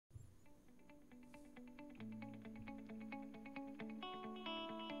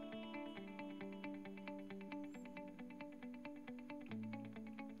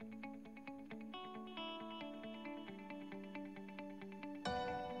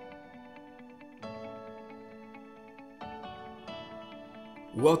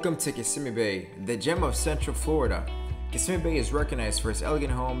Welcome to Kissimmee Bay, the gem of Central Florida. Kissimmee Bay is recognized for its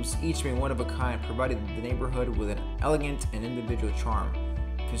elegant homes, each being one of a kind, providing the neighborhood with an elegant and individual charm.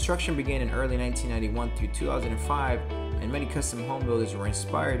 Construction began in early 1991 through 2005, and many custom home builders were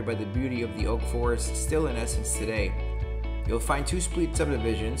inspired by the beauty of the oak forest still in essence today. You'll find two split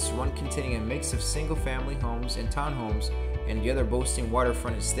subdivisions, one containing a mix of single-family homes and townhomes, and the other boasting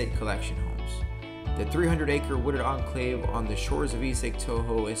waterfront estate collection homes. The 300-acre wooded enclave on the shores of East Lake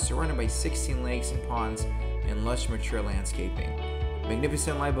Toho is surrounded by 16 lakes and ponds and lush mature landscaping.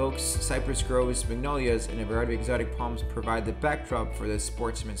 Magnificent live oaks, cypress groves, magnolias, and a variety of exotic palms provide the backdrop for this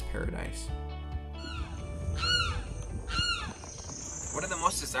sportsman's paradise. One of the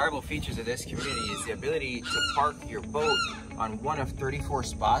most desirable features of this community is the ability to park your boat on one of 34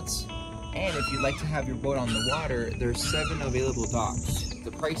 spots. And if you'd like to have your boat on the water, there's 7 available docks.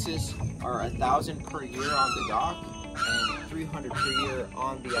 The prices are $1,000 per year on the dock and $300 per year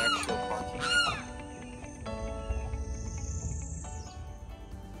on the actual parking.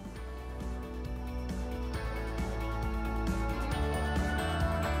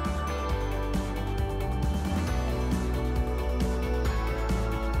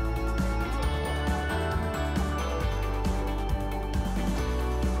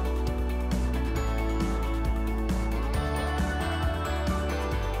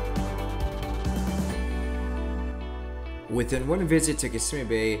 Within one visit to Kissimmee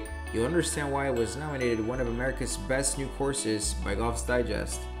Bay, you'll understand why it was nominated one of America's best new courses by Golf's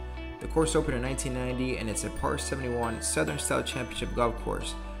Digest. The course opened in 1990 and it's a par 71 Southern Style Championship golf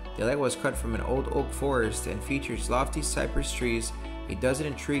course. The layout was cut from an old oak forest and features lofty cypress trees, a dozen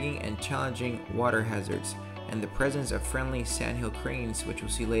intriguing and challenging water hazards, and the presence of friendly sandhill cranes, which we'll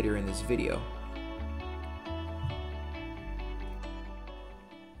see later in this video.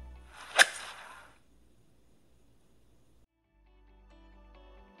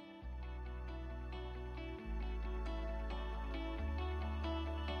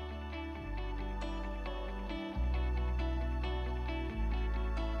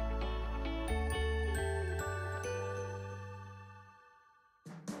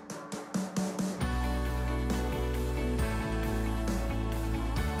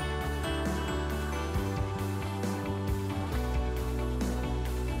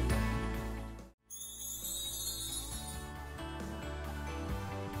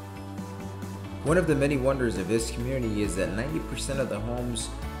 One of the many wonders of this community is that 90% of the homes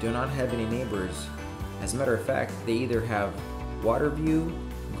do not have any neighbors. As a matter of fact, they either have water view,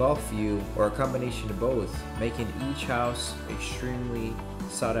 golf view, or a combination of both, making each house extremely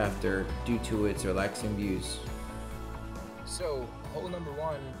sought after due to its relaxing views. So, hole number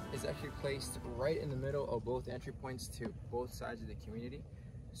 1 is actually placed right in the middle of both entry points to both sides of the community.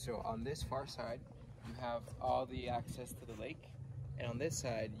 So on this far side, you have all the access to the lake. And on this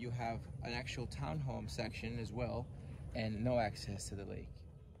side, you have an actual townhome section as well, and no access to the lake.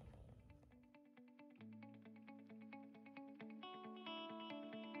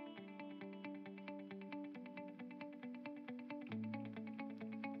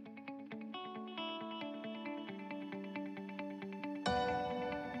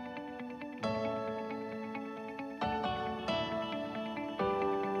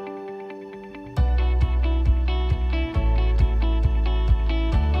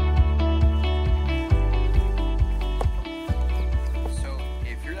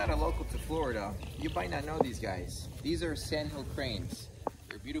 Florida, you might not know these guys. These are sandhill cranes.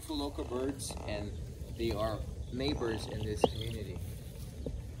 They're beautiful local birds and they are neighbors in this community.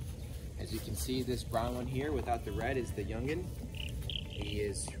 As you can see, this brown one here without the red is the youngin. He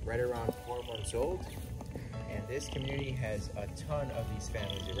is right around 4 months old, and this community has a ton of these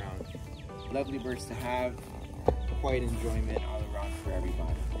families around. Lovely birds to have, quite enjoyment all around for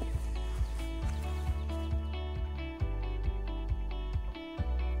everybody.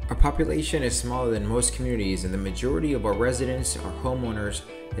 Our population is smaller than most communities, and the majority of our residents are homeowners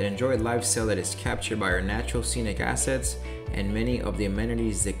that enjoy a lifestyle that is captured by our natural scenic assets and many of the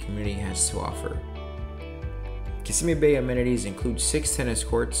amenities the community has to offer. Kissimmee Bay amenities include 6 tennis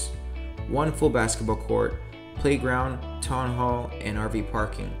courts, 1 full basketball court, playground, town hall, and RV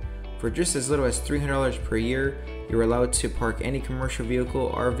parking. For just as little as $300 per year, you're allowed to park any commercial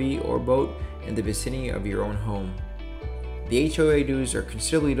vehicle, RV, or boat in the vicinity of your own home. The HOA dues are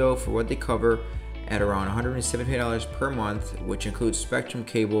considerably low for what they cover at around $178 per month, which includes spectrum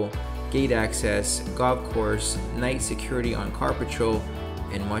cable, gate access, golf course, night security on car patrol,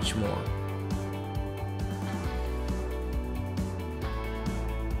 and much more.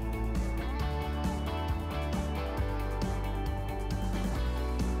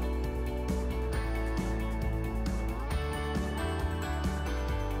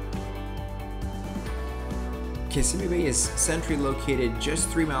 Kissimmee Bay is centrally located just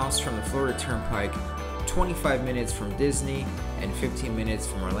 3 miles from the Florida Turnpike, 25 minutes from Disney, and 15 minutes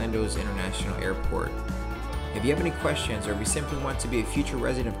from Orlando's International Airport. If you have any questions or if you simply want to be a future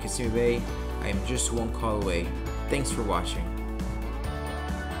resident of Kissimmee Bay, I am just one call away. Thanks for watching.